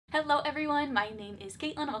Hello everyone, my name is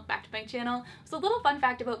Caitlin and welcome back to my channel. So a little fun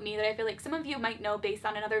fact about me that I feel like some of you might know based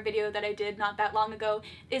on another video that I did not that long ago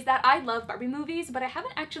is that I love Barbie movies, but I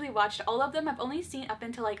haven't actually watched all of them. I've only seen up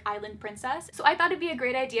until like Island Princess. So I thought it'd be a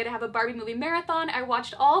great idea to have a Barbie movie marathon. I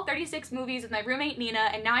watched all 36 movies with my roommate Nina,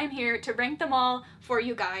 and now I'm here to rank them all for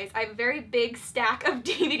you guys. I have a very big stack of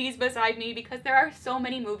DVDs beside me because there are so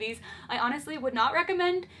many movies. I honestly would not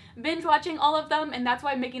recommend binge watching all of them, and that's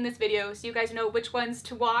why I'm making this video, so you guys know which ones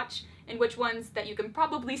to watch and which ones that you can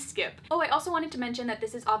probably skip. Oh, I also wanted to mention that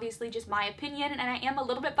this is obviously just my opinion, and I am a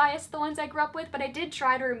little bit biased to the ones I grew up with, but I did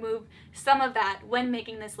try to remove some of that when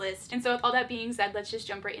making this list. And so with all that being said, let's just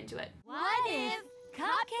jump right into it. What if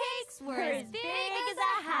cupcakes were as big as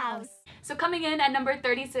a house? So coming in at number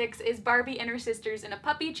 36 is Barbie and her sisters in a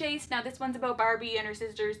puppy chase. Now this one's about Barbie and her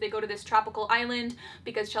sisters. They go to this tropical island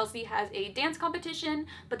because Chelsea has a dance competition,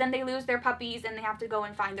 but then they lose their puppies and they have to go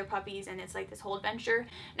and find their puppies, and it's like this whole adventure.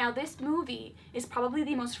 Now this movie is probably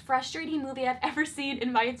the most frustrating movie I've ever seen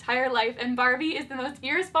in my entire life, and Barbie is the most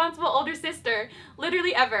irresponsible older sister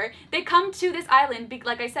literally ever. They come to this island,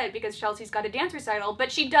 like I said, because Chelsea's got a dance recital,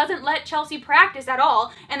 but she doesn't let Chelsea practice at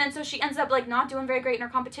all, and then so she ends up like not doing very great in her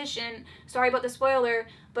competition. Sorry about the spoiler,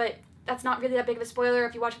 but that's not really that big of a spoiler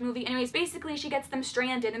if you watch the movie. Anyways, basically she gets them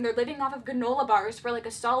stranded and they're living off of granola bars for like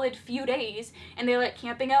a solid few days, and they're like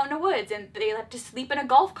camping out in the woods and they have to sleep in a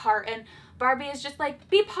golf cart, and Barbie is just like,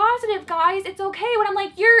 be positive guys, it's okay. When I'm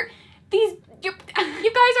like, you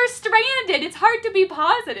guys are stranded, it's hard to be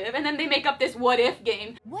positive. And then they make up this what if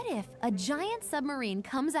game. What if a giant submarine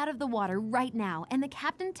comes out of the water right now and the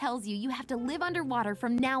captain tells you you have to live underwater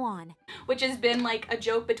from now on? Which has been like a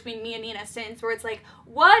joke between me and Nina since, where it's like,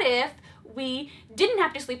 what if we didn't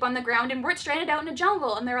have to sleep on the ground and we're stranded out in a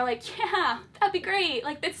jungle? And they were like, yeah, that'd be great.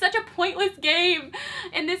 Like, it's such a pointless game.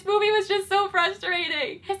 And this movie was just so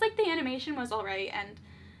frustrating. It's like the animation was alright and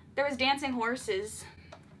there was dancing horses.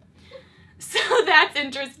 So that's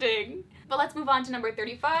interesting. But let's move on to number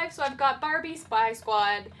 35. So I've got Barbie Spy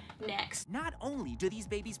Squad next. Not only do these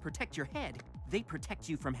babies protect your head, they protect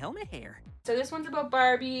you from helmet hair. So this one's about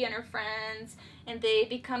Barbie and her friends, and they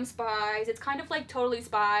become spies. It's kind of like Totally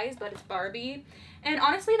Spies, but it's Barbie. And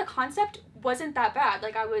honestly, the concept wasn't that bad.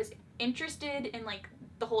 Like, I was interested in like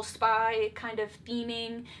the whole spy kind of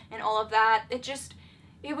theming and all of that.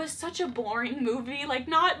 It was such a boring movie, like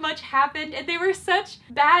not much happened, and they were such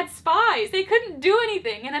bad spies. They couldn't do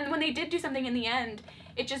anything, and then when they did do something in the end,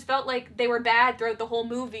 it just felt like they were bad throughout the whole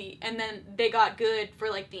movie, and then they got good for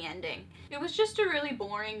like the ending. It was just a really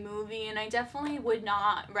boring movie, and I definitely would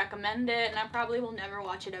not recommend it, and I probably will never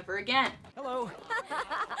watch it ever again. Hello.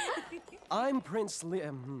 I'm Prince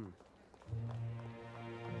Liam.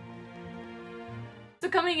 So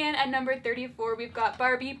coming in at number 34, we've got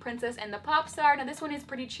Barbie, Princess and the Pop Star. Now this one is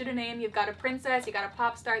pretty true to name. You've got a princess, you got a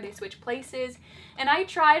pop star, they switch places. And I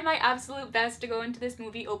tried my absolute best to go into this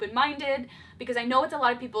movie open-minded because I know it's a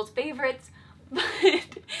lot of people's favorites, but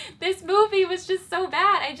this movie was just so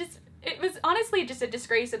bad. It was honestly just a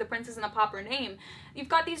disgrace of the Princess and the Pauper name. You've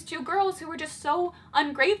got these two girls who were just so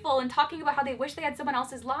ungrateful and talking about how they wish they had someone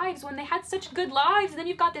else's lives when they had such good lives. And then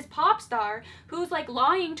you've got this pop star who's like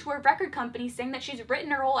lying to her record company saying that she's written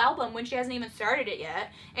her whole album when she hasn't even started it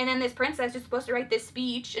yet. And then this princess is supposed to write this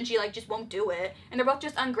speech and she like just won't do it. And they're both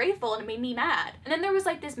just ungrateful, and it made me mad. And then there was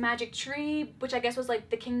like this magic tree, which I guess was like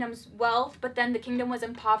the kingdom's wealth, but then the kingdom was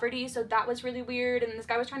in poverty, so that was really weird. And this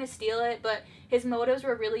guy was trying to steal it, but his motives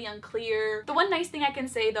were really unclear. The one nice thing I can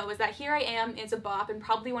say though is that Here I Am is a bop and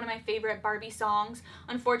probably one of my favorite Barbie songs.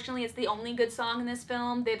 Unfortunately, it's the only good song in this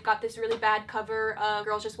film. They've got this really bad cover of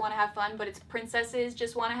Girls Just Want to Have Fun, but it's Princesses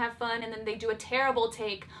Just Want to Have Fun, and then they do a terrible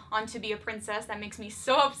take on To Be a Princess that makes me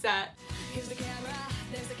so upset. Here's the camera,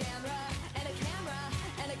 there's the camera, and a camera,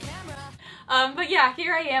 and a camera. But yeah,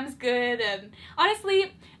 Here I Am's good, and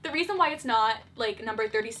honestly, the reason why it's not like number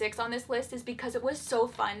 36 on this list is because it was so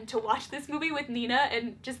fun to watch this movie with Nina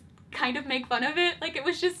and just kind of make fun of it. Like, it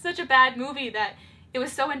was just such a bad movie that it was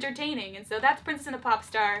so entertaining. And so that's Princess and the Pop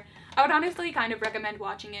Star. I would honestly kind of recommend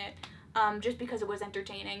watching it just because it was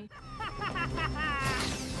entertaining.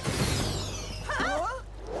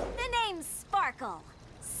 The name's Sparkle.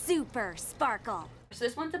 Super Sparkle. So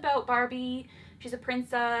this one's about Barbie. She's a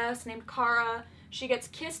princess named Kara. She gets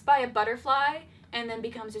kissed by a butterfly and then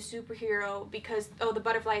becomes a superhero because, oh, the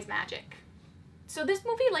butterfly is magic. So this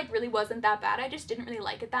movie like really wasn't that bad. I just didn't really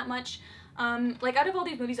like it that much. Like, out of all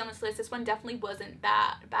these movies on this list, this one definitely wasn't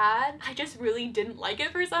that bad. I just really didn't like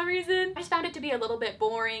it for some reason. I just found it to be a little bit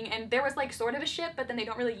boring, and there was like sort of a ship, but then they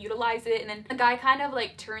don't really utilize it, and then the guy kind of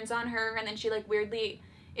like turns on her, and then she like weirdly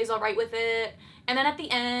is alright with it. And then at the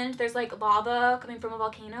end, there's like lava coming from a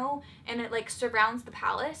volcano, and it like surrounds the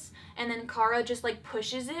palace, and then Kara just like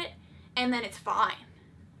pushes it, and then it's fine.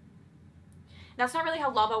 That's not really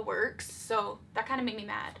how lava works, so that kind of made me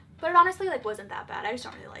mad. But it honestly like wasn't that bad. I just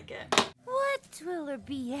don't really like it. What will there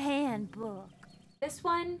be handbook? This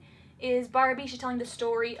one is Barbie. She's telling the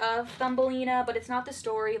story of Thumbelina, but it's not the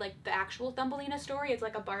story, like the actual Thumbelina story. It's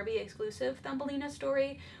like a Barbie exclusive Thumbelina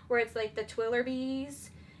story where it's like the Twillerbees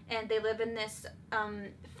and they live in this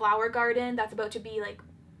flower garden that's about to be like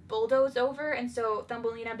bulldozed over, and so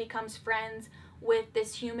Thumbelina becomes friends with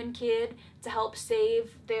this human kid to help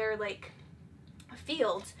save their like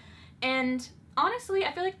field. And honestly,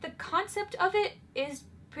 I feel like the concept of it is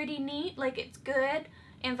pretty neat. Like, it's good,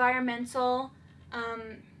 environmental.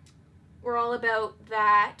 We're all about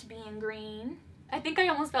that, being green. I think I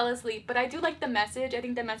almost fell asleep, but I do like the message. I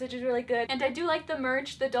think the message is really good. And I do like the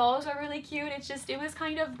merch. The dolls are really cute. It's just, it was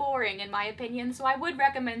kind of boring in my opinion, so I would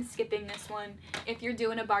recommend skipping this one if you're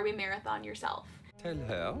doing a Barbie marathon yourself. Tell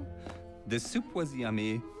her the soup was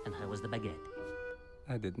yummy. And how was the baguette?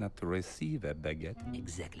 I did not receive a baguette.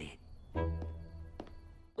 Exactly.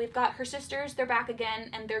 We've got her sisters. They're back again,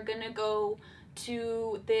 and they're gonna go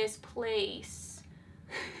to this place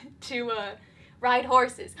to ride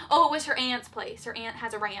horses. Oh, it was her aunt's place. Her aunt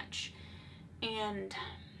has a ranch. And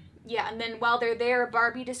yeah, and then while they're there,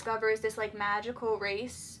 Barbie discovers this like magical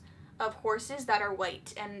race of horses that are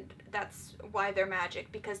white, and that's why they're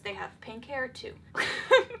magic, because they have pink hair too.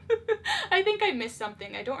 I think I missed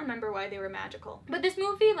something. I don't remember why they were magical. But this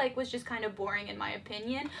movie like was just kind of boring in my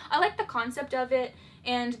opinion. I like the concept of it,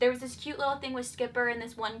 and there was this cute little thing with Skipper and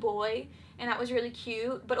this one boy, and that was really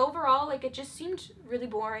cute, but overall like it just seemed really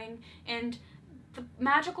boring, and the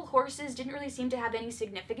magical horses didn't really seem to have any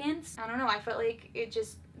significance. I don't know, I felt like it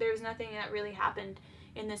just, there was nothing that really happened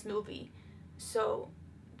in this movie. So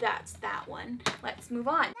that's that one. Let's move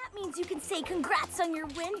on. That means you can say congrats on your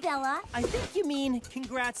win, Bella. I think you mean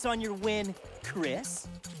congrats on your win, Chris.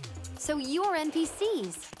 So you're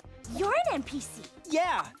NPCs. You're an NPC.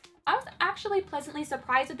 Yeah. I was actually pleasantly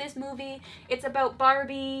surprised with this movie. It's about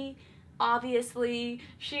Barbie. Obviously,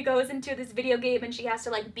 she goes into this video game and she has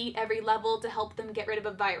to like beat every level to help them get rid of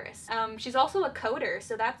a virus. She's also a coder,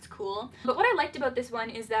 so that's cool. But what I liked about this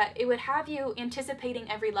one is that it would have you anticipating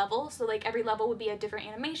every level. So like every level would be a different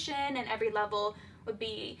animation, and every level would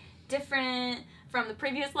be different from the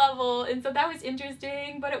previous level. And so that was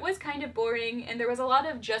interesting, but it was kind of boring, and there was a lot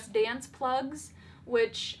of Just Dance plugs,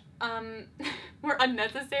 which were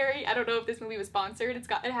unnecessary. I don't know if this movie was sponsored.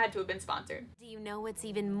 It had to have been sponsored. Do you know what's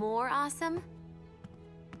even more awesome?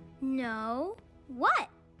 No. What?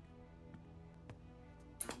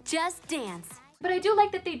 Just Dance. But I do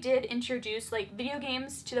like that they did introduce like video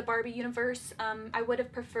games to the Barbie universe. I would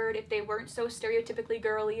have preferred if they weren't so stereotypically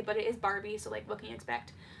girly, but it is Barbie, so like what can you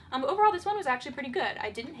expect? But overall this one was actually pretty good.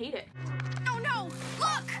 I didn't hate it. Oh no!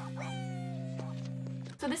 Look!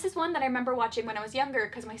 So this is one that I remember watching when I was younger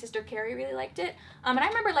because my sister Carrie really liked it. And I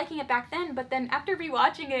remember liking it back then, but then after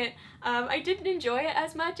rewatching it, I didn't enjoy it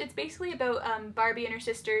as much. It's basically about Barbie and her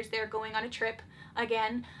sisters. They're going on a trip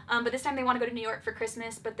again, but this time they want to go to New York for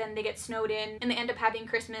Christmas, but then they get snowed in, and they end up having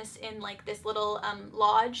Christmas in like this little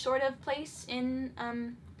lodge sort of place in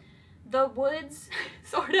the woods,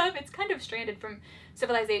 sort of. It's kind of stranded from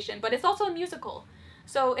civilization, but it's also a musical.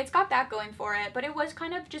 So it's got that going for it, but it was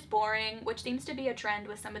kind of just boring, which seems to be a trend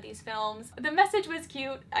with some of these films. The message was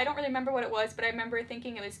cute. I don't really remember what it was, but I remember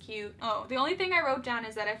thinking it was cute. Oh, the only thing I wrote down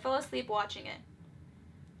is that I fell asleep watching it.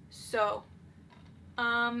 So,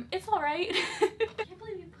 it's alright. I can't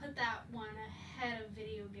believe you put that one ahead of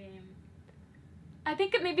video game. I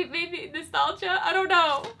think it maybe nostalgia? I don't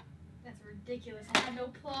know. That's ridiculous. It had no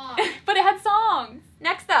plot. But it had songs.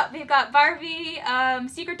 Next up, we've got Barbie,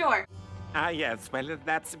 Secret Door. Ah, yes, well,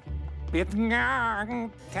 that's a bit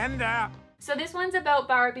tender. So this one's about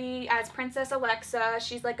Barbie as Princess Alexa.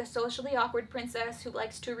 She's like a socially awkward princess who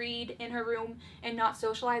likes to read in her room and not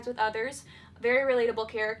socialize with others. Very relatable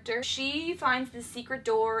character. She finds this secret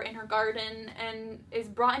door in her garden and is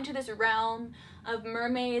brought into this realm of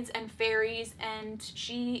mermaids and fairies, and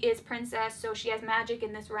she is princess, so she has magic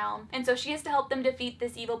in this realm, and so she has to help them defeat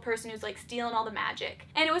this evil person who's like stealing all the magic.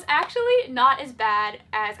 And it was actually not as bad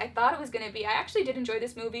as I thought it was gonna be. I actually did enjoy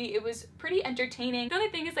this movie. It was pretty entertaining. The only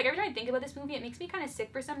thing is, like, every time I think about this movie, it makes me kind of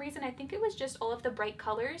sick for some reason. I think it was just all of the bright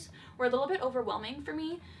colors were a little bit overwhelming for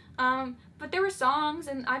me, but there were songs,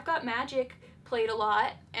 and I've Got Magic played a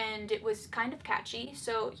lot, and it was kind of catchy.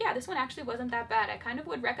 So yeah, this one actually wasn't that bad. I kind of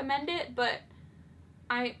would recommend it, but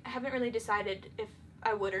I haven't really decided if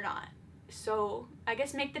I would or not. So I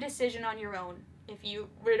guess make the decision on your own if you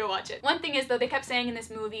were to watch it. One thing is though, they kept saying in this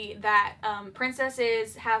movie that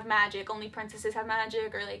princesses have magic, only princesses have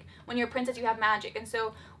magic, or like when you're a princess you have magic, and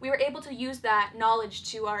so we were able to use that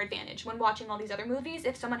knowledge to our advantage when watching all these other movies.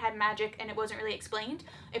 If someone had magic and it wasn't really explained,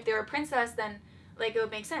 if they were a princess, then like it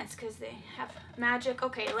would make sense because they have magic.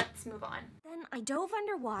 Okay, let's move on. Then I dove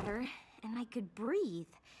underwater and I could breathe.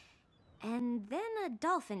 And then a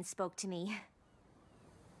dolphin spoke to me.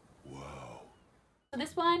 So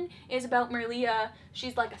this one is about Merlia.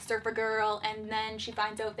 She's like a surfer girl, and then she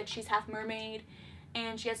finds out that she's half mermaid,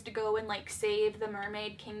 and she has to go and like save the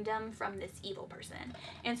mermaid kingdom from this evil person.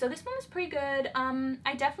 And so this one was pretty good.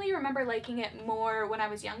 I definitely remember liking it more when I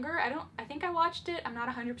was younger. I think I watched it, I'm not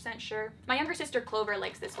 100% sure. My younger sister Clover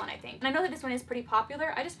likes this one, I think. And I know that this one is pretty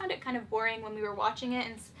popular. I just found it kind of boring when we were watching it,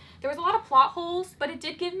 and there was a lot of plot holes, but it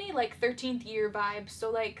did give me like 13th year vibes,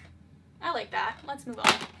 so like I like that. Let's move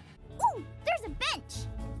on. Ooh, there's a bench!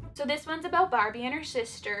 So this one's about Barbie and her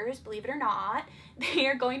sisters, believe it or not. They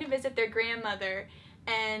are going to visit their grandmother,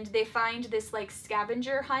 and they find this like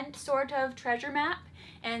scavenger hunt sort of treasure map,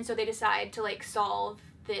 and so they decide to like solve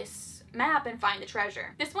this map and find the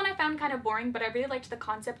treasure. This one I found kind of boring, but I really liked the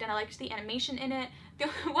concept and I liked the animation in it. The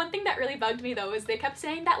one thing that really bugged me though is they kept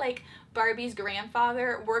saying that like Barbie's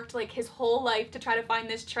grandfather worked like his whole life to try to find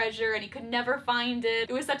this treasure and he could never find it.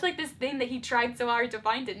 It was such like this thing that he tried so hard to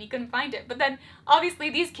find it and he couldn't find it. But then obviously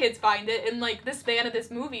these kids find it in like the span of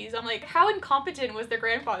this movie. So I'm like, how incompetent was their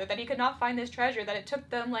grandfather that he could not find this treasure that it took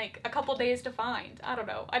them like a couple days to find? I don't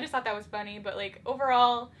know. I just thought that was funny, but like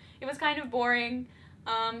overall it was kind of boring.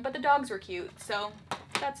 But the dogs were cute, so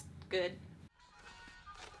that's good.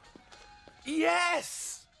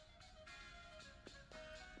 Yes!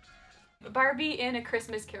 Barbie in A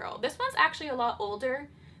Christmas Carol. This one's actually a lot older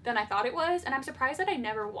than I thought it was, and I'm surprised that I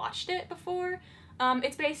never watched it before.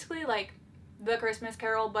 It's basically like The Christmas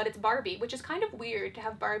Carol, but it's Barbie, which is kind of weird to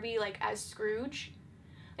have Barbie like as Scrooge.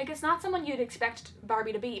 Like, it's not someone you'd expect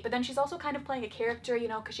Barbie to be, but then she's also kind of playing a character, you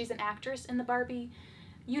know, because she's an actress in the Barbie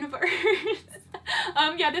universe.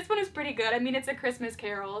 Yeah, this one is pretty good. I mean, it's A Christmas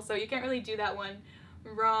Carol, so you can't really do that one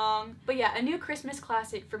wrong. But yeah, a new Christmas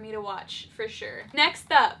classic for me to watch, for sure.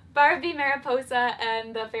 Next up, Barbie, Mariposa,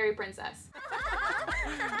 and the Fairy Princess.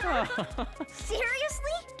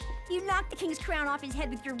 Seriously? You knocked the king's crown off his head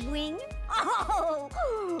with your wing? Oh!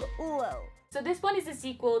 Whoa. So this one is a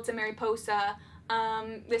sequel to Mariposa.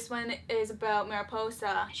 This one is about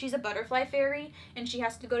Mariposa. She's a butterfly fairy, and she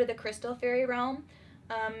has to go to the Crystal Fairy realm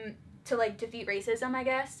to like defeat racism, I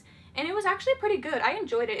guess. And it was actually pretty good. I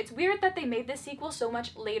enjoyed it. It's weird that they made this sequel so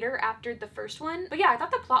much later after the first one. But yeah, I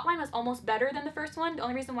thought the plotline was almost better than the first one. The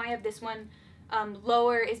only reason why I have this one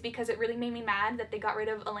lower is because it really made me mad that they got rid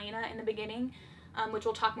of Elena in the beginning, which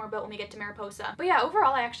we'll talk more about when we get to Mariposa. But yeah,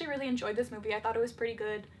 overall, I actually really enjoyed this movie. I thought it was pretty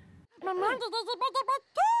good.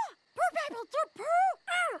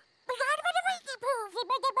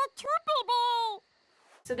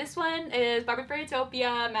 So this one is Barbie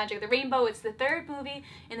Fairytopia, Magic of the Rainbow. It's the third movie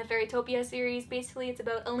in the Fairytopia series. Basically, it's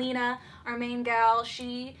about Alina, our main gal.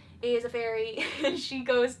 She is a fairy and she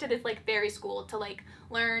goes to this like fairy school to like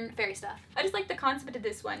learn fairy stuff. I just like the concept of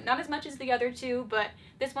this one. Not as much as the other two, but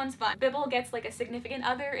this one's fun. Bibble gets like a significant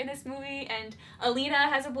other in this movie, and Alina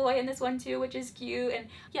has a boy in this one too, which is cute, and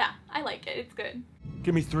yeah, I like it. It's good.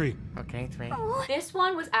 Give me 3. Okay, 3. This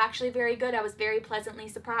one was actually very good. I was very pleasantly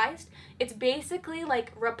surprised. It's basically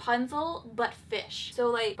like Rapunzel, but fish. So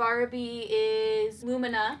like Barbie is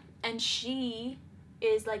Lumina, and she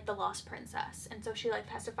is like the lost princess, and so she like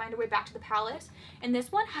has to find her way back to the palace. And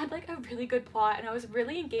this one had like a really good plot, and I was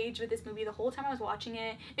really engaged with this movie the whole time I was watching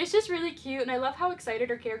it. It's just really cute, and I love how excited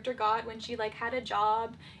her character got when she like had a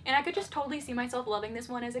job, and I could just totally see myself loving this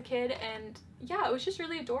one as a kid. And yeah, it was just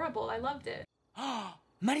really adorable. I loved it.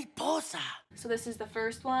 Mariposa! So this is the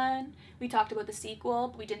first one. We talked about the sequel,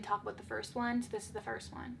 but we didn't talk about the first one, so this is the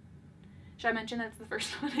first one. Should I mention that it's the first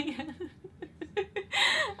one again?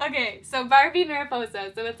 Okay, so Barbie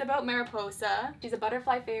Mariposa. So it's about Mariposa. She's a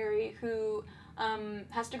butterfly fairy who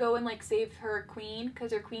has to go and like save her queen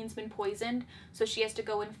because her queen's been poisoned. So she has to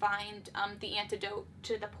go and find the antidote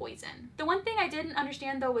to the poison. The one thing I didn't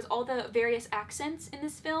understand though was all the various accents in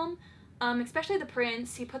this film. Especially the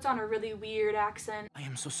prince. He puts on a really weird accent. I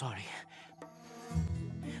am so sorry.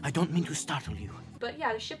 I don't mean to startle you. But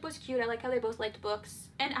yeah, the ship was cute. I like how they both liked books.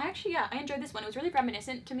 And I actually, yeah, I enjoyed this one. It was really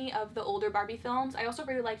reminiscent to me of the older Barbie films. I also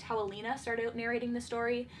really liked how Alina started narrating the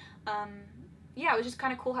story. Yeah, it was just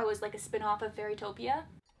kind of cool how it was like a spin-off of Fairytopia.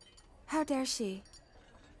 How dare she?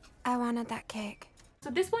 I wanted that cake. So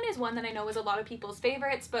this one is one that I know is a lot of people's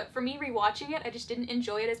favorites, but for me rewatching it, I just didn't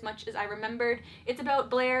enjoy it as much as I remembered. It's about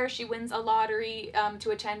Blair. She wins a lottery to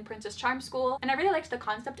attend Princess Charm School, and I really liked the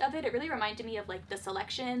concept of it. It really reminded me of like The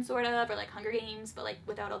Selection, sort of, or like Hunger Games, but like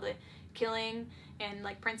without all the killing and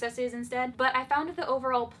like princesses instead. But I found the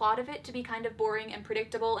overall plot of it to be kind of boring and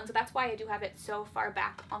predictable, and so that's why I do have it so far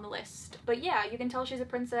back on the list. But yeah, You Can Tell She's a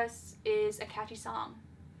Princess is a catchy song,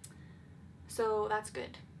 so that's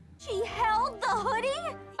good. She held the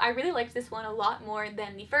hoodie? I really liked this one a lot more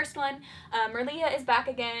than the first one. Merlia is back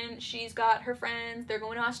again. She's got her friends. They're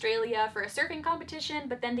going to Australia for a surfing competition,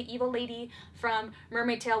 but then the evil lady from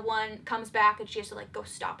Mermaid Tale 1 comes back and she has to like go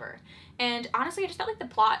stop her. And honestly, I just felt like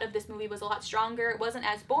the plot of this movie was a lot stronger. It wasn't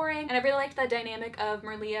as boring, and I really liked the dynamic of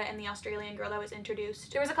Merlia and the Australian girl that was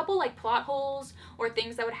introduced. There was a couple like plot holes or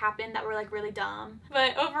things that would happen that were like really dumb,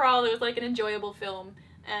 but overall it was like an enjoyable film.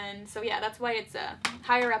 And so yeah, that's why it's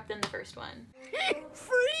higher up than the first one.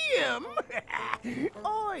 Free 'em!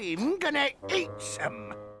 I'm gonna eat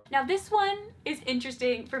some. Now this one is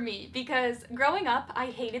interesting for me because growing up I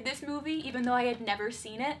hated this movie even though I had never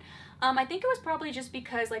seen it. I think it was probably just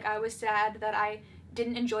because like I was sad that I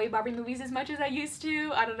didn't enjoy Barbie movies as much as I used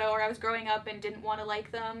to. I don't know, or I was growing up and didn't want to like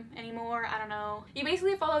them anymore. I don't know. You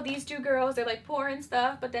basically follow these two girls, they're like poor and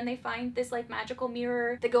stuff, but then they find this like magical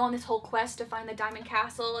mirror. They go on this whole quest to find the Diamond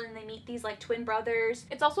Castle, and they meet these like twin brothers.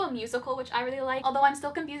 It's also a musical, which I really like, although I'm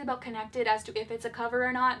still confused about Connected as to if it's a cover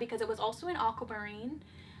or not because it was also in Aquamarine.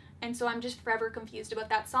 And so I'm just forever confused about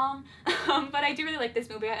that song. But I do really like this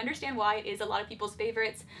movie. I understand why it is a lot of people's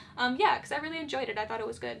favorites. Yeah, because I really enjoyed it. I thought it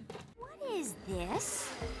was good. What is this?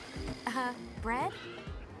 Bread?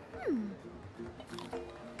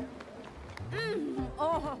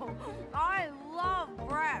 Oh, I love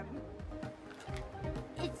bread.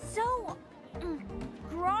 It's so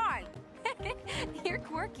dry. You're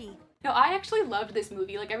quirky. No, I actually loved this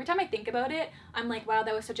movie. Like every time I think about it, I'm like, wow,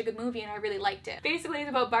 that was such a good movie, and I really liked it. Basically, it's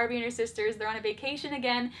about Barbie and her sisters. They're on a vacation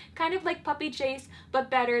again, kind of like Puppy Chase, but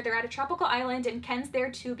better. They're at a tropical island, and Ken's there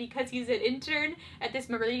too because he's an intern at this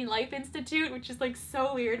marine life institute, which is like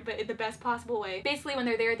so weird, but in the best possible way. Basically, when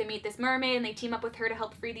they're there, they meet this mermaid, and they team up with her to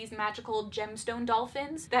help free these magical gemstone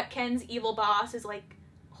dolphins that Ken's evil boss is like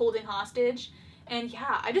holding hostage. And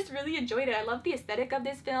yeah, I just really enjoyed it. I love the aesthetic of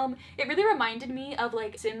this film. It really reminded me of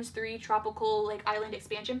like Sims 3 Tropical like Island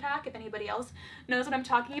Expansion Pack, if anybody else knows what I'm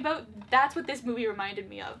talking about. That's what this movie reminded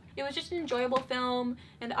me of. It was just an enjoyable film,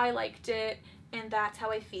 and I liked it, and that's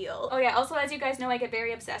how I feel. Oh yeah, also as you guys know, I get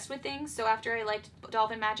very obsessed with things, so after I liked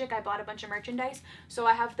Dolphin Magic, I bought a bunch of merchandise. So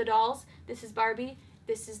I have the dolls. This is Barbie.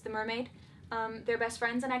 This is the mermaid. They're best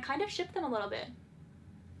friends, and I kind of ship them a little bit.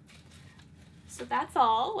 So that's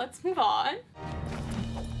all. Let's move on.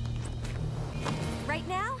 Right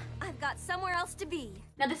now, I've got somewhere else to be.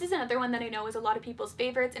 Now this is another one that I know is a lot of people's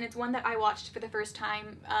favorites, and it's one that I watched for the first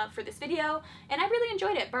time for this video, and I really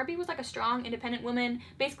enjoyed it. Barbie was like a strong, independent woman.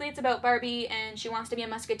 Basically, it's about Barbie, and she wants to be a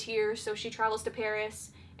musketeer, so she travels to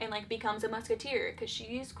Paris and like becomes a musketeer because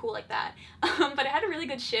she's cool like that. But it had a really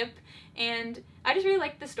good ship, and I just really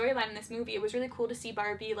liked the storyline in this movie. It was really cool to see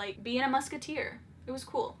Barbie like being a musketeer. It was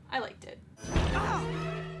cool. I liked it. Ow!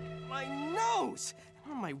 My nose!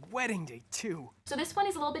 On my wedding day, too. So this one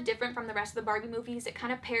is a little bit different from the rest of the Barbie movies. It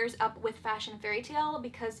kind of pairs up with Fashion Fairy Tale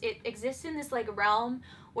because it exists in this like realm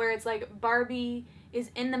where it's like Barbie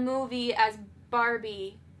is in the movie as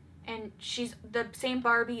Barbie, and she's the same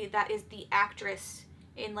Barbie that is the actress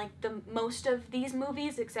in like the most of these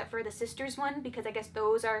movies except for the sisters one, because I guess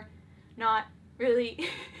those are not really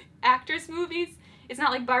actress movies. It's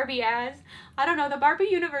not like Barbie as. I don't know, the Barbie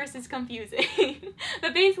universe is confusing.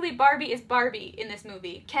 But basically Barbie is Barbie in this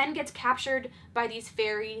movie. Ken gets captured by these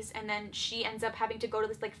fairies, and then she ends up having to go to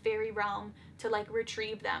this like fairy realm to like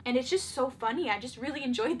retrieve them. And it's just so funny. I just really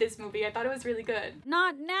enjoyed this movie. I thought it was really good.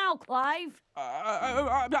 Not now, Clive.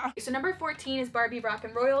 So number 14 is Barbie Rock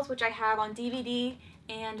and Royals, which I have on DVD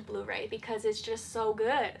and Blu-ray because it's just so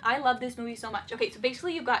good. I love this movie so much. Okay, so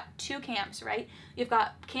basically you've got two camps, right? You've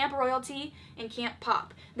got Camp Royalty and Camp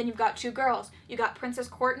Pop. Then you've got two girls. You got Princess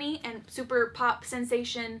Courtney and super pop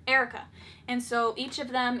sensation Erica. And so each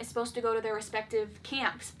of them is supposed to go to their respective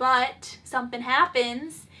camps, but something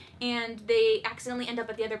happens and they accidentally end up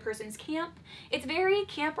at the other person's camp. It's very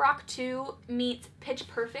Camp Rock 2 meets Pitch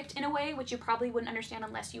Perfect in a way, which you probably wouldn't understand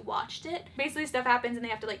unless you watched it. Basically stuff happens and they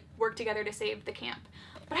have to like work together to save the camp.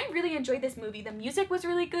 But I really enjoyed this movie. The music was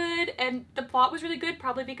really good and the plot was really good,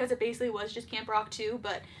 probably because it basically was just Camp Rock 2,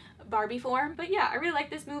 but Barbie form. But yeah, I really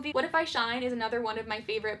like this movie. What If I Shine is another one of my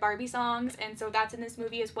favorite Barbie songs, and so that's in this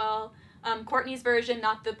movie as well. Courtney's version,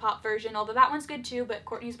 not the pop version, although that one's good too, but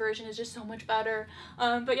Courtney's version is just so much better.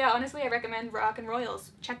 But yeah, honestly, I recommend Rock and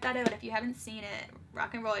Royals. Check that out if you haven't seen it.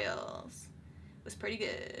 Rock and Royals. It was pretty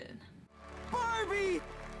good. Barbie!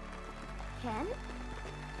 Ken?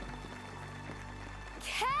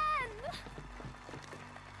 Ken!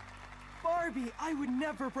 Barbie, I would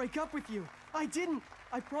never break up with you. I didn't.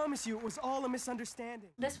 I promise you it was all a misunderstanding.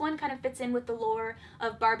 This one kind of fits in with the lore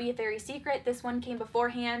of Barbie A Fairy Secret. This one came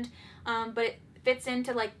beforehand, but it fits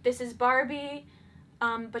into like, this is Barbie,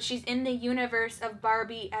 but she's in the universe of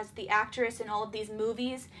Barbie as the actress in all of these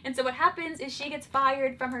movies. And so what happens is she gets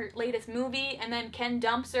fired from her latest movie, and then Ken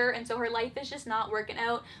dumps her, and so her life is just not working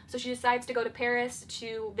out. So she decides to go to Paris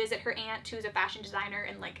to visit her aunt, who's a fashion designer,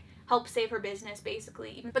 and like help save her business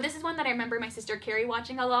basically. But this is one that I remember my sister Carrie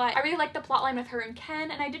watching a lot. I really like the plotline with her and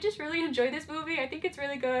Ken, and I did just really enjoy this movie. I think it's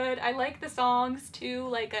really good. I like the songs too,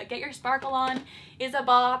 like Get Your Sparkle On is a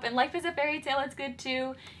bop, and Life is a Fairy Tale is good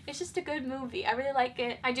too. It's just a good movie. I really like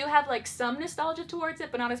it. I do have like some nostalgia towards it,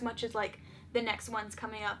 but not as much as like the next ones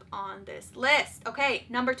coming up on this list. Okay,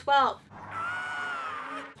 number 12.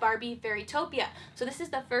 Barbie Fairytopia. So this is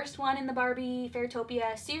the first one in the Barbie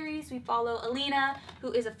Fairytopia series. We follow Alina,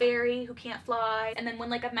 who is a fairy who can't fly, and then when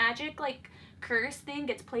like a magic like curse thing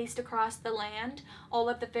gets placed across the land, all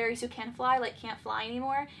of the fairies who can fly like can't fly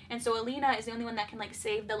anymore, and so Alina is the only one that can like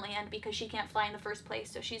save the land because she can't fly in the first place,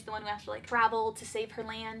 so she's the one who has to like travel to save her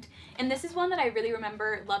land. And this is one that I really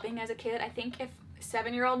remember loving as a kid. I think if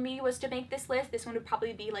 7-year-old me was to make this list, this one would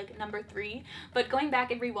probably be like number 3. But going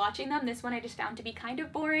back and rewatching them, this one I just found to be kind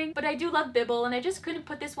of boring. But I do love Bibble, and I just couldn't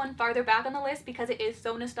put this one farther back on the list because it is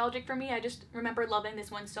so nostalgic for me. I just remember loving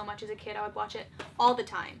this one so much as a kid. I would watch it all the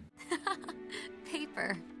time.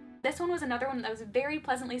 Paper. This one was another one that was very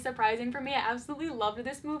pleasantly surprising for me. I absolutely loved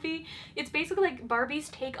this movie. It's basically like Barbie's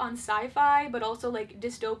take on sci-fi, but also like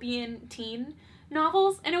dystopian teen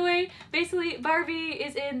novels in a way. Basically, Barbie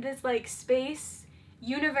is in this like space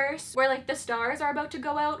universe where like the stars are about to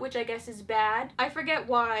go out, which I guess is bad. I forget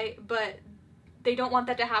why, but they don't want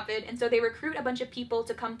that to happen, and so they recruit a bunch of people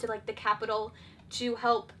to come to like the capital to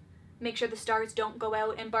help make sure the stars don't go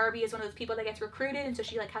out, and Barbie is one of those people that gets recruited, and so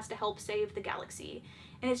she like has to help save the galaxy.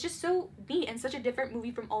 And it's just so neat and such a different movie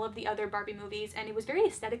from all of the other Barbie movies, and it was very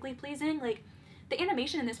aesthetically pleasing. Like the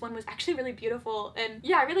animation in this one was actually really beautiful, and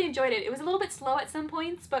yeah, I really enjoyed it. It was a little bit slow at some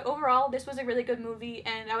points, but overall this was a really good movie,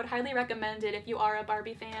 and I would highly recommend it if you are a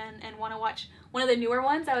Barbie fan and want to watch one of the newer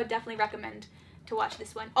ones. I would definitely recommend to watch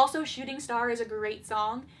this one. Also, Shooting Star is a great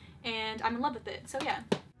song, and I'm in love with it, so yeah.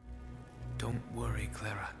 Don't worry,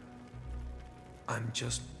 Clara. I'm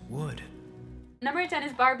just wood. Number 10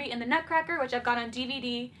 is Barbie and the Nutcracker, which I've got on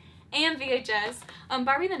DVD and VHS.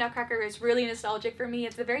 Barbie and the Nutcracker is really nostalgic for me.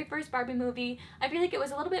 It's the very first Barbie movie. I feel like it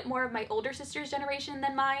was a little bit more of my older sister's generation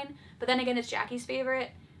than mine, but then again, it's Jackie's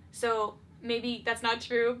favorite, so maybe that's not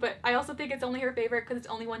true, but I also think it's only her favorite because it's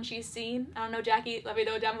the only one she's seen. I don't know, Jackie, let me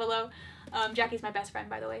know down below. Jackie's my best friend,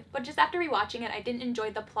 by the way. But just after rewatching it, I didn't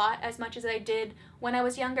enjoy the plot as much as I did when I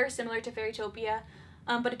was younger, similar to Fairytopia.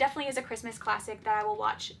 But it definitely is a Christmas classic that I will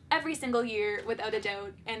watch every single year without a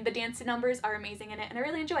doubt, and the dance numbers are amazing in it, and I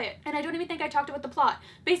really enjoy it. And I don't even think I talked about the plot.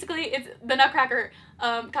 Basically, it's the Nutcracker.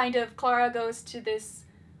 Kind of, Clara goes to this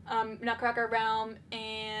Nutcracker realm,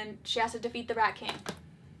 and she has to defeat the Rat King.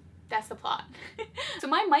 That's the plot. So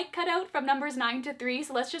my mic cut out from numbers 9 to 3,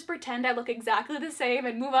 so let's just pretend I look exactly the same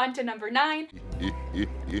and move on to number 9.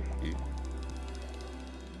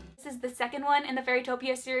 This is the second one in the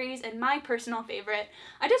Fairytopia series and my personal favorite.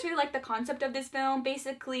 I just really like the concept of this film.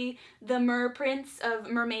 Basically, the Prince of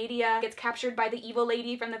Mermaidia gets captured by the evil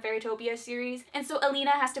lady from the Fairytopia series, and so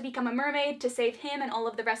Alina has to become a mermaid to save him and all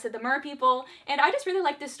of the rest of the mer people. And I just really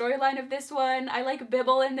like the storyline of this one. I like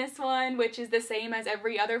Bibble in this one, which is the same as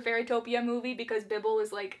every other Fairytopia movie because Bibble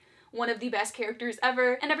is like one of the best characters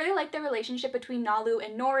ever. And I really like the relationship between Nalu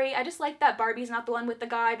and Nori. I just like that Barbie's not the one with the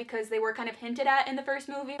guy because they were kind of hinted at in the first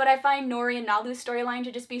movie, but I find Nori and Nalu's storyline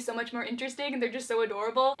to just be so much more interesting, and they're just so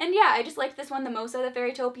adorable. And yeah, I just liked this one the most out of the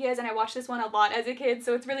Fairytopias, and I watched this one a lot as a kid,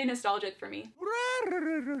 so it's really nostalgic for me.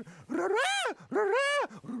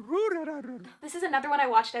 This is another one I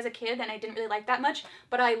watched as a kid and I didn't really like that much,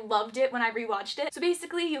 but I loved it when I rewatched it. So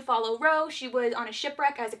basically, you follow Rose. She was on a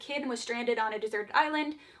shipwreck as a kid and was stranded on a deserted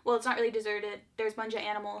island. Well, it's not really deserted. There's a bunch of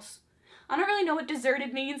animals. I don't really know what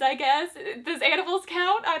deserted means, I guess. Does animals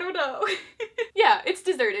count? I don't know. Yeah, it's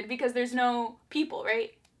deserted because there's no people,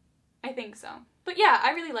 right? I think so. But yeah,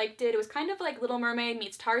 I really liked it. It was kind of like Little Mermaid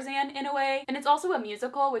meets Tarzan in a way, and it's also a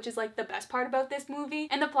musical, which is like the best part about this movie.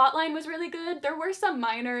 And the plotline was really good. There were some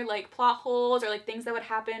minor like plot holes or like things that would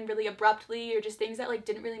happen really abruptly or just things that like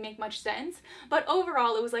didn't really make much sense. But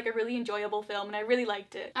overall, it was like a really enjoyable film and I really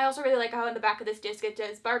liked it. I also really like how in the back of this disc it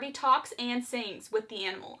says Barbie talks and sings with the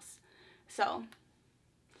animals. So,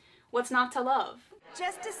 what's not to love?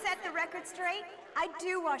 Just to set the record straight, I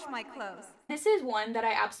do wash my clothes. This is one that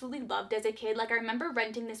I absolutely loved as a kid. Like, I remember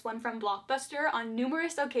renting this one from Blockbuster on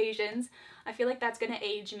numerous occasions. I feel like that's gonna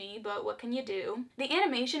age me, but what can you do? The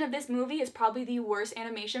animation of this movie is probably the worst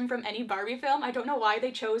animation from any Barbie film. I don't know why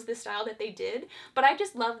they chose the style that they did, but I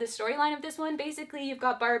just love the storyline of this one. Basically, you've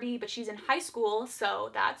got Barbie, but she's in high school, so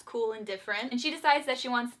that's cool and different. And she decides that she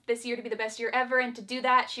wants this year to be the best year ever, and to do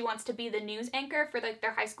that, she wants to be the news anchor for like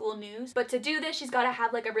their high school news. But to do this, she's gotta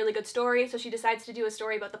have like a really good story, so she decides to do a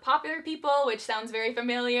story about the popular people, which sounds very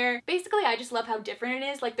familiar. Basically, I just love how different it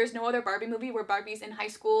is. Like, there's no other Barbie movie where Barbie's in high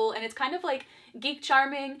school, and it's kind of like Geek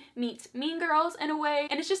Charming meets Mean Girls in a way,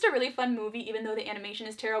 and it's just a really fun movie even though the animation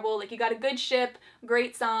is terrible. Like, you got a good ship,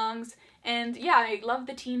 great songs, and yeah, I love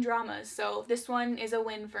the teen dramas, so this one is a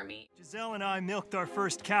win for me. Giselle and I milked our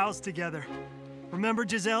first cows together. Remember,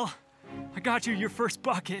 Giselle? I got you your first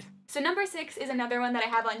bucket. So number 6 is another one that I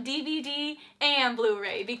have on DVD and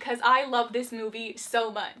Blu-ray because I love this movie so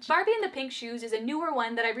much. Barbie and the Pink Shoes is a newer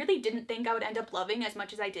one that I really didn't think I would end up loving as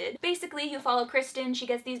much as I did. Basically, you follow Kristen, she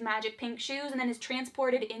gets these magic pink shoes and then is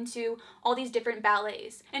transported into all these different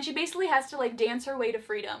ballets. And she basically has to like dance her way to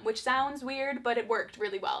freedom, which sounds weird, but it worked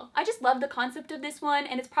really well. I just love the concept of this one,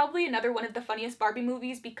 and it's probably another one of the funniest Barbie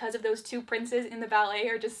movies because of those two princes in the ballet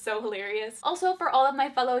are just so hilarious. Also, for all of my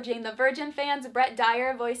fellow Jane the Virgin fans, Brett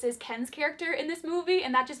Dyer voices Ken's character in this movie,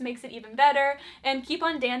 and that just makes it even better. And Keep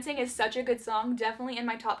on Dancing is such a good song, definitely in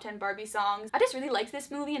my top 10 Barbie songs. I just really liked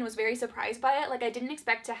this movie and was very surprised by it. Like, I didn't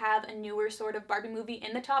expect to have a newer sort of Barbie movie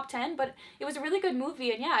in the top 10, but it was a really good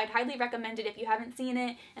movie, and yeah, I'd highly recommend it if you haven't seen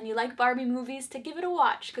it and you like Barbie movies to give it a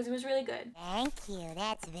watch because it was really good. Thank you,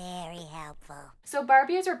 that's very helpful. So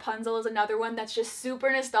Barbie as Rapunzel is another one that's just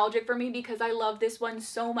super nostalgic for me because I love this one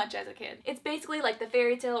so much as a kid. It's basically like the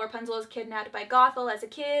fairy tale Rapunzel is kidnapped by Gothel as a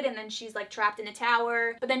kid, and then she's like trapped in a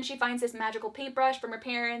tower, but then she finds this magical paintbrush from her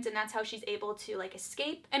parents, and that's how she's able to like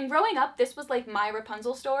escape. And growing up, this was like my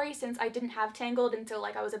Rapunzel story since I didn't have Tangled until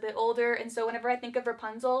like I was a bit older, and so whenever I think of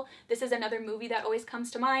Rapunzel, this is another movie that always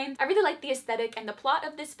comes to mind. I really like the aesthetic and the plot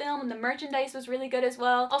of this film, and the merchandise was really good as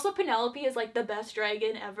well. Also, Penelope is like the best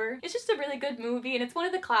dragon ever. It's just a really good movie, and it's one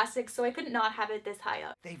of the classics, so I could not have it this high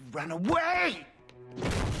up. They've run away!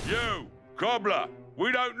 You, cobbler,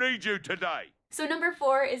 we don't need you today. So number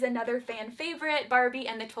 4 is another fan favorite, Barbie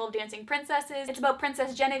and the 12 Dancing Princesses. It's about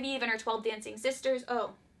Princess Genevieve and her 12 dancing sisters.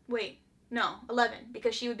 Oh, wait. No, 11,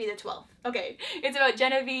 because she would be the 12th. Okay, it's about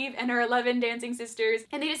Genevieve and her 11 dancing sisters,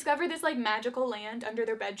 and they discover this like magical land under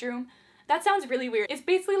their bedroom. That sounds really weird. It's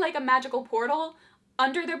basically like a magical portal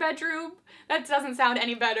under their bedroom. That doesn't sound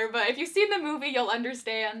any better, but if you've seen the movie, you'll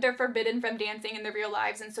understand. They're forbidden from dancing in their real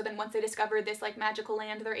lives, and so then once they discover this like magical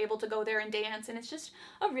land, they're able to go there and dance, and it's just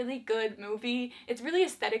a really good movie. It's really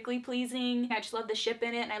aesthetically pleasing. I just love the ship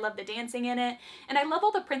in it, and I love the dancing in it, and I love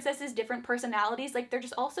all the princesses' different personalities. Like, they're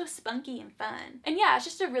just all so spunky and fun. And yeah, it's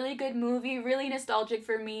just a really good movie, really nostalgic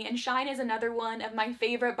for me, and Shine is another one of my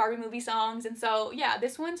favorite Barbie movie songs, and so yeah,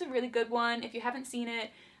 this one's a really good one. If you haven't seen it,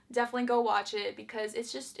 definitely go watch it because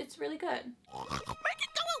it's really good. Make it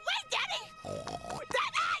go away, Daddy!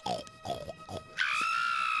 Daddy!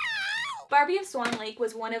 Barbie of Swan Lake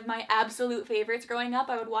was one of my absolute favorites growing up.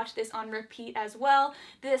 I would watch this on repeat as well.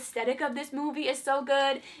 The aesthetic of this movie is so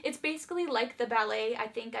good. It's basically like the ballet. I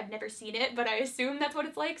think I've never seen it, but I assume that's what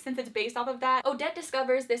it's like since it's based off of that. Odette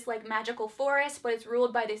discovers this like magical forest, but it's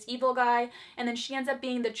ruled by this evil guy, and then she ends up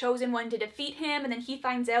being the chosen one to defeat him, and then he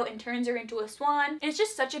finds out and turns her into a swan. And it's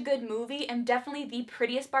just such a good movie and definitely the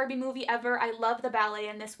prettiest Barbie movie ever. I love the ballet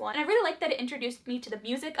in this one. And I really like that it introduced me to the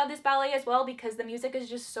music of this ballet as well because the music is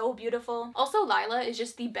just so beautiful. Also, Lila is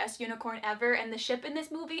just the best unicorn ever, and the ship in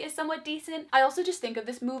this movie is somewhat decent. I also just think of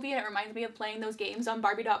this movie and it reminds me of playing those games on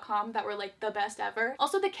Barbie.com that were like the best ever.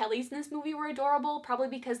 Also, the Kellys in this movie were adorable, probably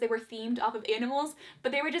because they were themed off of animals,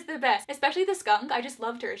 but they were just the best. Especially the skunk, I just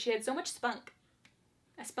loved her. She had so much spunk.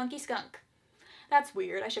 A spunky skunk. That's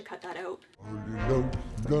weird, I should cut that out.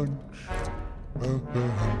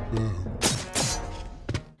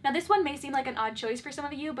 Now Now this one may seem like an odd choice for some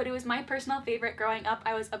of you, but it was my personal favorite growing up.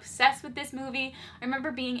 I was obsessed with this movie. I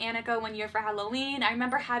remember being Annika one year for Halloween. I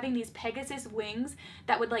remember having these Pegasus wings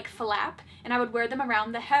that would like flap, and I would wear them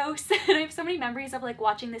around the house. And I have so many memories of like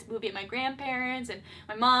watching this movie at my grandparents and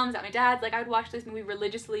my mom's, at my dad's. Like I would watch this movie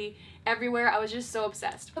religiously everywhere. I was just so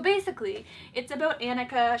obsessed. But basically, it's about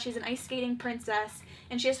Annika. She's an ice skating princess,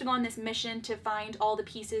 and she has to go on this mission to find all the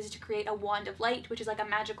pieces to create a wand of light, which is like a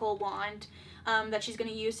magical wand that she's going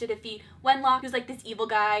to use to defeat Wenlock, who's like this evil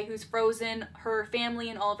guy who's frozen her family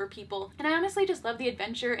and all of her people. And I honestly just love the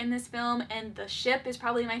adventure in this film, and the ship is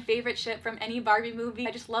probably my favorite ship from any Barbie movie.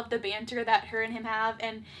 I just love the banter that her and him have,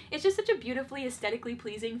 and it's just such a beautifully aesthetically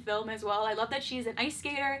pleasing film as well. I love that she's an ice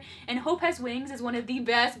skater, and Hope Has Wings is one of the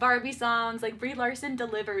best Barbie songs. Like Brie Larson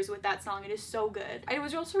delivers with that song. It is so good. It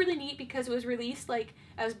was also really neat because it was released like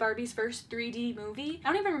as Barbie's first 3D movie. I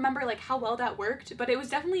don't even remember like how well that worked, but it was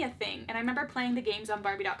definitely a thing, and I remember playing the games on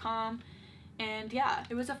barbie.com, and yeah,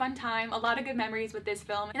 it was a fun time. A lot of good memories with this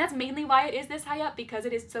film, and that's mainly why it is this high up, because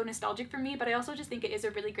it is so nostalgic for me, but I also just think it is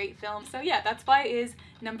a really great film. So yeah, that's why it is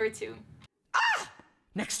number 2.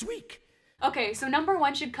 Next week. Okay, so number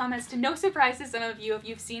 1 should come as to no surprise to some of you if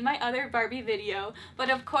you've seen my other Barbie video, but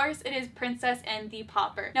of course it is Princess and the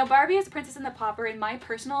Pauper. Now Barbie as Princess and the Pauper, in my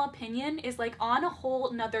personal opinion, is like on a whole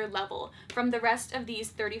nother level from the rest of these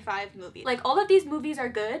 35 movies. Like all of these movies are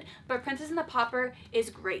good, but Princess and the Pauper is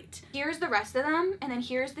great. Here's the rest of them, and then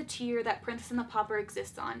here's the tier that Princess and the Pauper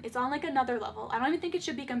exists on. It's on like another level. I don't even think it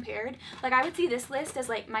should be compared. Like I would see this list as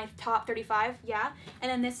like my top 35, yeah, and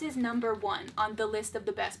then this is number 1 on the list of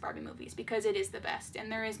the best Barbie movies, because it is the best and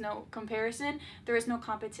there is no comparison, there is no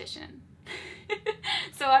competition.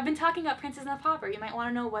 So I've been talking about Princess and the Pauper. You might want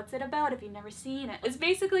to know what's it about if you've never seen it. It's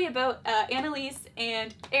basically about Annalise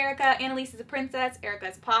and Erica. Annalise is a princess, Erica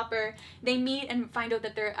is a pauper. They meet and find out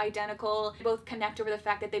that they're identical. They both connect over the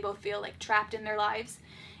fact that they both feel like trapped in their lives.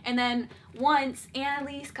 And then once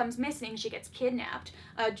Annalise comes missing, she gets kidnapped.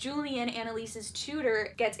 Julian, Annalise's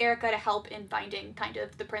tutor, gets Erica to help in finding kind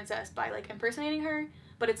of the princess by like impersonating her.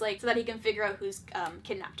 But it's like so that he can figure out who's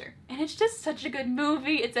kidnapped her. And it's just such a good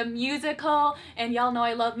movie. It's a musical, and y'all know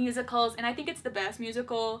I love musicals, and I think it's the best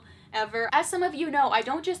musical ever. As some of you know, I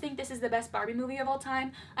don't just think this is the best Barbie movie of all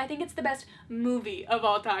time, I think it's the best movie of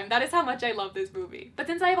all time. That is how much I love this movie. But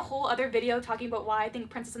since I have a whole other video talking about why I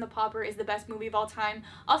think Princess and the Pauper is the best movie of all time,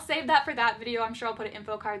 I'll save that for that video. I'm sure I'll put an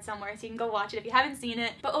info card somewhere so you can go watch it if you haven't seen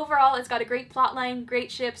it. But overall, it's got a great plotline,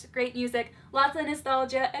 great ships, great music, lots of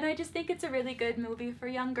nostalgia, and I just think it's a really good movie for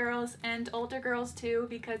young girls and older girls too,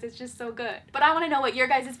 because it's just so good. But I want to know what your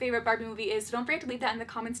guys' favorite Barbie movie is, so don't forget to leave that in the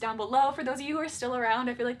comments down below. For those of you who are still around,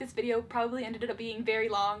 I feel like this video probably ended up being very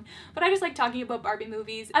long, but I just like talking about Barbie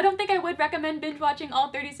movies. I don't think I would recommend binge watching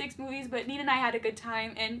all 36 movies, but Nina and I had a good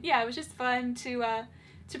time, and yeah, it was just fun to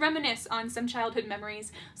reminisce on some childhood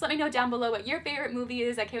memories. So let me know down below what your favorite movie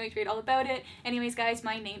is. I can't wait to read all about it. Anyways guys,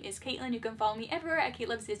 my name is Caitlin. You can follow me everywhere at Kate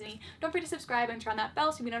Loves Disney. Don't forget to subscribe and turn on that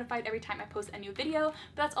bell so you'll be notified every time I post a new video.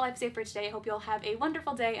 But that's all I have to say for today. I hope you'll have a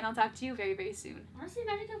wonderful day, and I'll talk to you very, very soon. Honestly,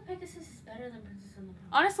 Magic of Pegasus is better than Princess and the Pauper.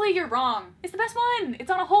 Honestly, you're wrong. It's the best one. It's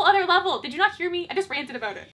on a whole other level. Did you not hear me? I just ranted about it.